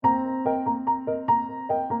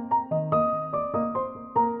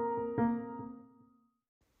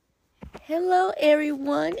Hello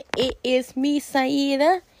everyone, it is me,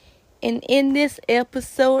 Saida, and in this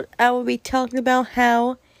episode I will be talking about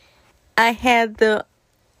how I had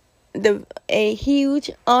a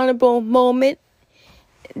huge honorable moment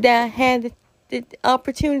that I had the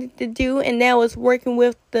opportunity to do, and that was working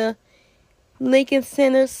with the Lincoln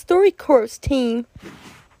Center Story Corps team.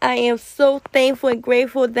 I am so thankful and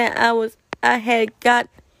grateful that I had gotten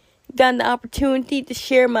the opportunity to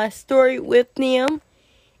share my story with them.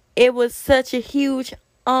 It was such a huge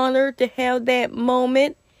honor to have that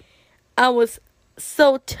moment. I was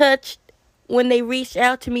so touched when they reached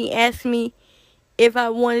out to me, asked me if I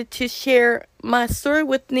wanted to share my story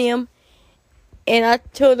with them. And I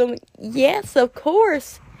told them, yes, of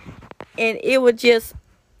course. And it was just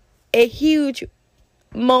a huge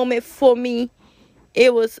moment for me.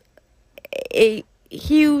 It was a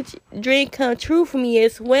huge dream come true for me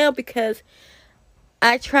as well, because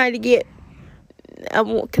I tried to get I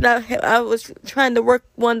was trying to work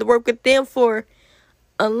with them for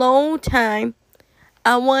a long time.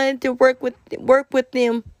 I wanted to work with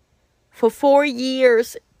them for 4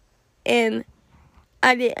 years, and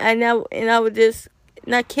I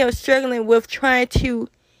kept struggling with trying to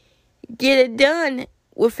get it done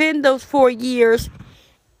within those 4 years.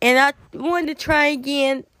 And I wanted to try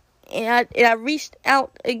again, and I reached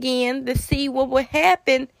out again to see what would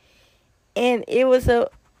happen, and it was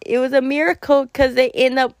a miracle, because they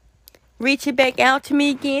end up reaching back out to me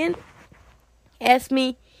again, asked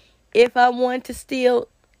me if I wanted to still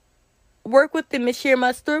work with them and share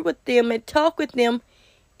my story with them and talk with them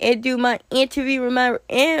and do my interview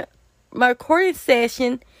and my recording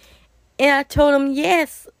session. And I told them,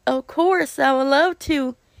 yes, of course, I would love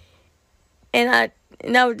to. And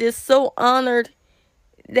I was just so honored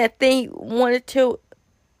that they wanted to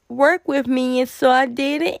work with me, and so I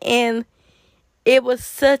did it. And it was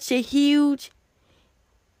such a huge,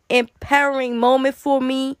 empowering moment for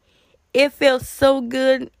me. It felt so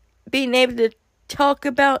good being able to talk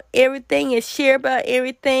about everything and share about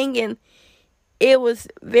everything. And it was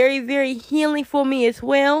very, very healing for me as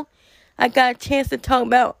well. I got a chance to talk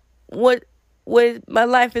about what my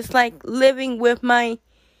life is like living with my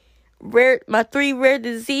 3 rare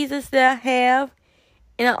diseases that I have.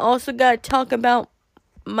 And I also got to talk about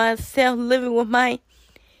myself living with my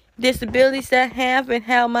disabilities that I have, and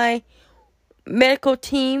how my medical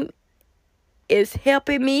team is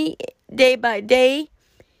helping me day by day.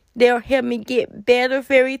 They'll help me get better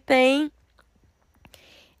with everything.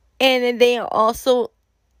 And then they are also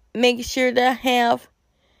making sure that I have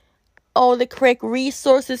all the correct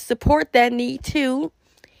resources, support that I need too.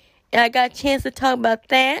 And I got a chance to talk about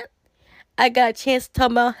that. I got a chance to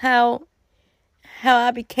talk about how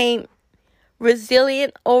I became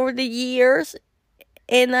resilient over the years.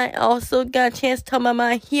 And I also got a chance to talk about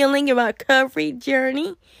my healing and my recovery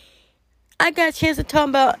journey. I got a chance to talk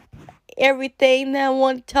about everything that I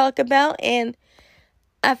want to talk about. And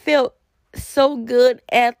I felt so good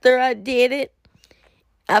after I did it.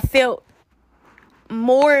 I felt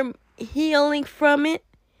more healing from it.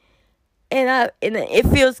 And it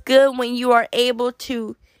feels good when you are able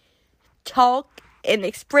to talk and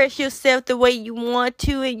express yourself the way you want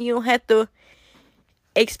to, and you don't have to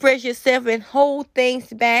express yourself and hold things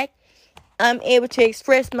back. I'm able to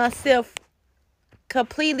express myself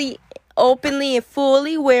completely, openly, and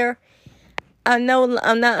fully, where I know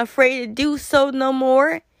I'm not afraid to do so no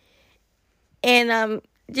more. And I'm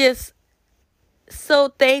just so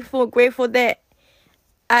thankful and grateful that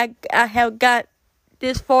I have got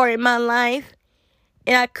this far in my life,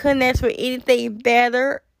 and I couldn't ask for anything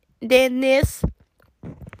better than this.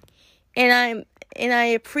 And I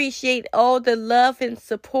appreciate all the love and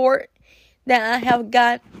support that I have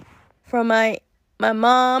got from my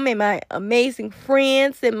mom and my amazing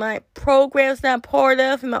friends and my programs that I'm part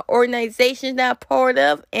of and my organizations that I'm part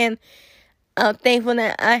of. And I'm thankful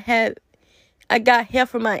that I got help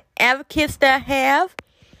from my advocates that I have.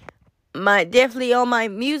 Definitely all my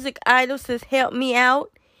music idols has helped me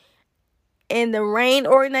out. And the RAIN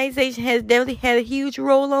organization has definitely had a huge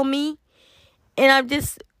role on me. And I'm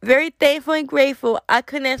just very thankful and grateful. I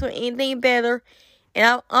couldn't ask for anything better. And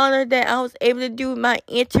I'm honored that I was able to do my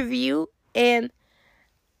interview. And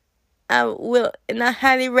I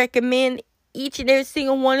highly recommend each and every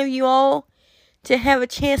single one of you all to have a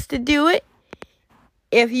chance to do it.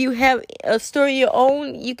 If you have a story of your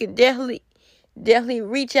own, you can definitely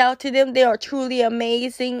reach out to them. They are truly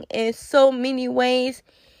amazing in so many ways.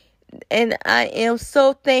 And I am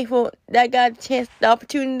so thankful that I got the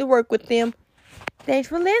opportunity to work with them. Thanks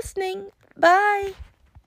for listening. Bye.